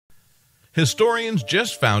Historians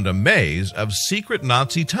just found a maze of secret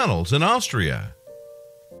Nazi tunnels in Austria.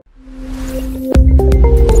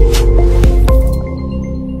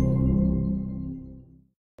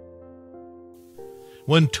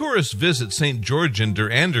 When tourists visit St. Georgen der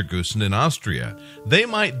Andergusen in Austria, they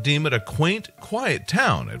might deem it a quaint, quiet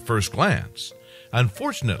town at first glance.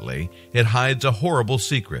 Unfortunately, it hides a horrible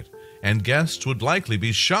secret, and guests would likely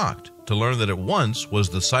be shocked to learn that it once was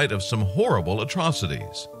the site of some horrible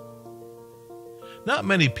atrocities. Not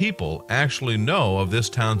many people actually know of this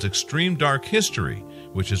town's extreme dark history,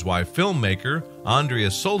 which is why filmmaker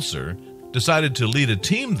Andreas Sulzer decided to lead a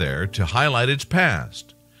team there to highlight its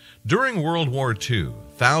past. During World War II,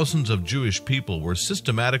 thousands of Jewish people were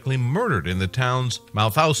systematically murdered in the town's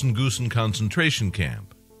Mauthausen concentration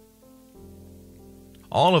camp.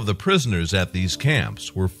 All of the prisoners at these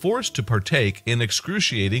camps were forced to partake in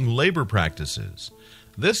excruciating labor practices.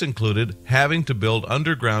 This included having to build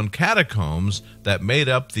underground catacombs that made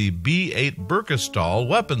up the B-8 Burkestal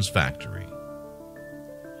weapons factory.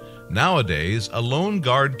 Nowadays, a lone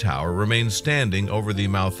guard tower remains standing over the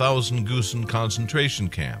Mauthausen concentration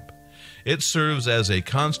camp. It serves as a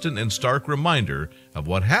constant and stark reminder of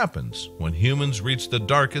what happens when humans reach the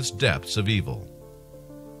darkest depths of evil.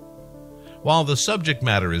 While the subject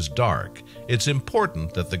matter is dark, it's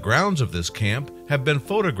important that the grounds of this camp have been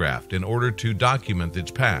photographed in order to document its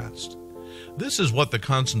past. This is what the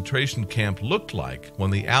concentration camp looked like when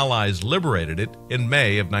the Allies liberated it in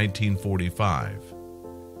May of 1945.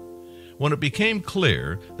 When it became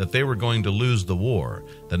clear that they were going to lose the war,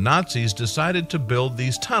 the Nazis decided to build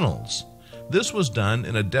these tunnels. This was done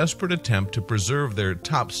in a desperate attempt to preserve their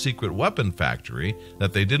top-secret weapon factory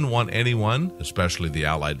that they didn't want anyone, especially the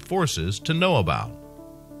Allied forces, to know about.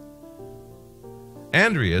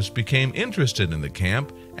 Andreas became interested in the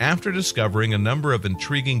camp after discovering a number of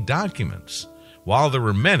intriguing documents. While there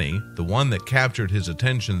were many, the one that captured his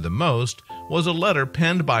attention the most was a letter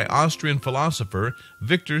penned by Austrian philosopher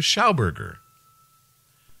Victor Schauberger.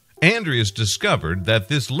 Andreas discovered that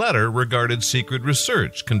this letter regarded secret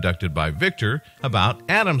research conducted by Victor about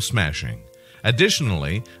atom smashing.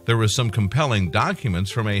 Additionally, there were some compelling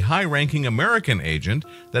documents from a high-ranking American agent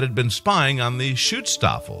that had been spying on the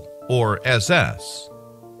Schutzstaffel, or SS.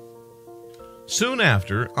 Soon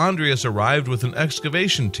after, Andreas arrived with an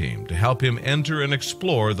excavation team to help him enter and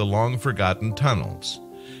explore the long-forgotten tunnels.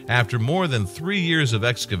 After more than 3 years of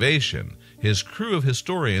excavation, his crew of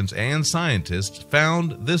historians and scientists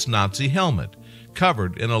found this Nazi helmet,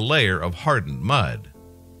 covered in a layer of hardened mud.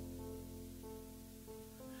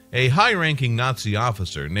 A high-ranking Nazi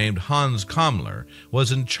officer named Hans Kammler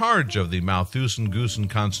was in charge of the Mauthausen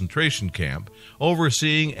concentration camp,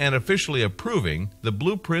 overseeing and officially approving the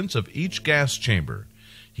blueprints of each gas chamber.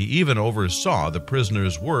 He even oversaw the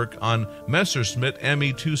prisoners' work on Messerschmitt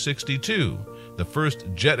Me-262, the first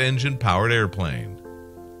jet engine-powered airplane.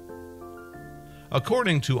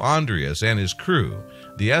 According to Andreas and his crew,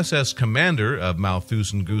 the SS commander of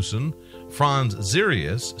Mauthausen, Franz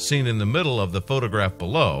Zerius, seen in the middle of the photograph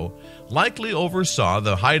below, likely oversaw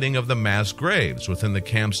the hiding of the mass graves within the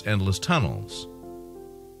camp's endless tunnels.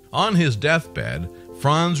 On his deathbed,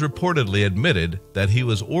 Franz reportedly admitted that he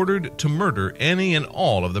was ordered to murder any and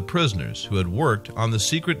all of the prisoners who had worked on the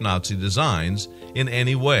secret Nazi designs in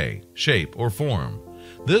any way, shape, or form.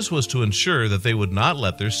 This was to ensure that they would not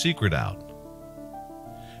let their secret out.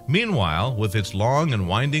 Meanwhile, with its long and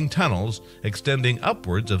winding tunnels extending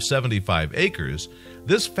upwards of 75 acres,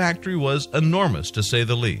 this factory was enormous to say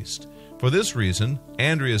the least. For this reason,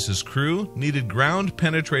 Andreas's crew needed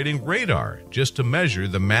ground-penetrating radar just to measure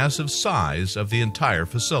the massive size of the entire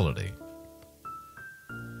facility.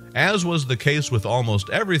 As was the case with almost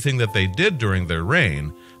everything that they did during their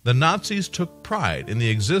reign, the Nazis took pride in the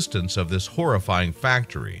existence of this horrifying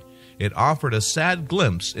factory. It offered a sad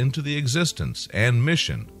glimpse into the existence and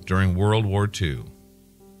mission during World War II.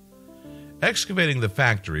 Excavating the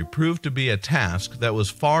factory proved to be a task that was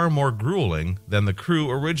far more grueling than the crew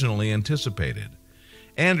originally anticipated.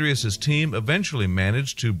 Andreas's team eventually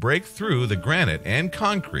managed to break through the granite and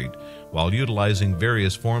concrete while utilizing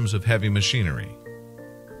various forms of heavy machinery.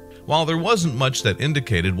 While there wasn't much that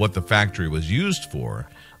indicated what the factory was used for,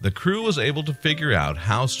 the crew was able to figure out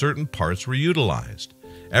how certain parts were utilized.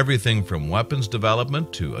 Everything from weapons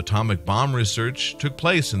development to atomic bomb research took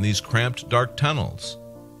place in these cramped, dark tunnels.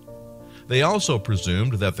 They also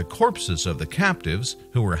presumed that the corpses of the captives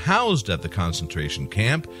who were housed at the concentration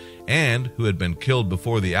camp and who had been killed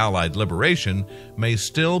before the Allied liberation may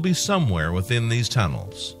still be somewhere within these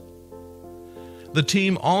tunnels. The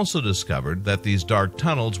team also discovered that these dark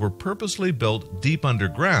tunnels were purposely built deep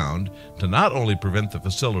underground to not only prevent the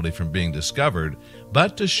facility from being discovered,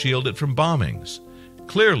 but to shield it from bombings.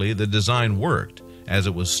 Clearly, the design worked, as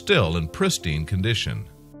it was still in pristine condition.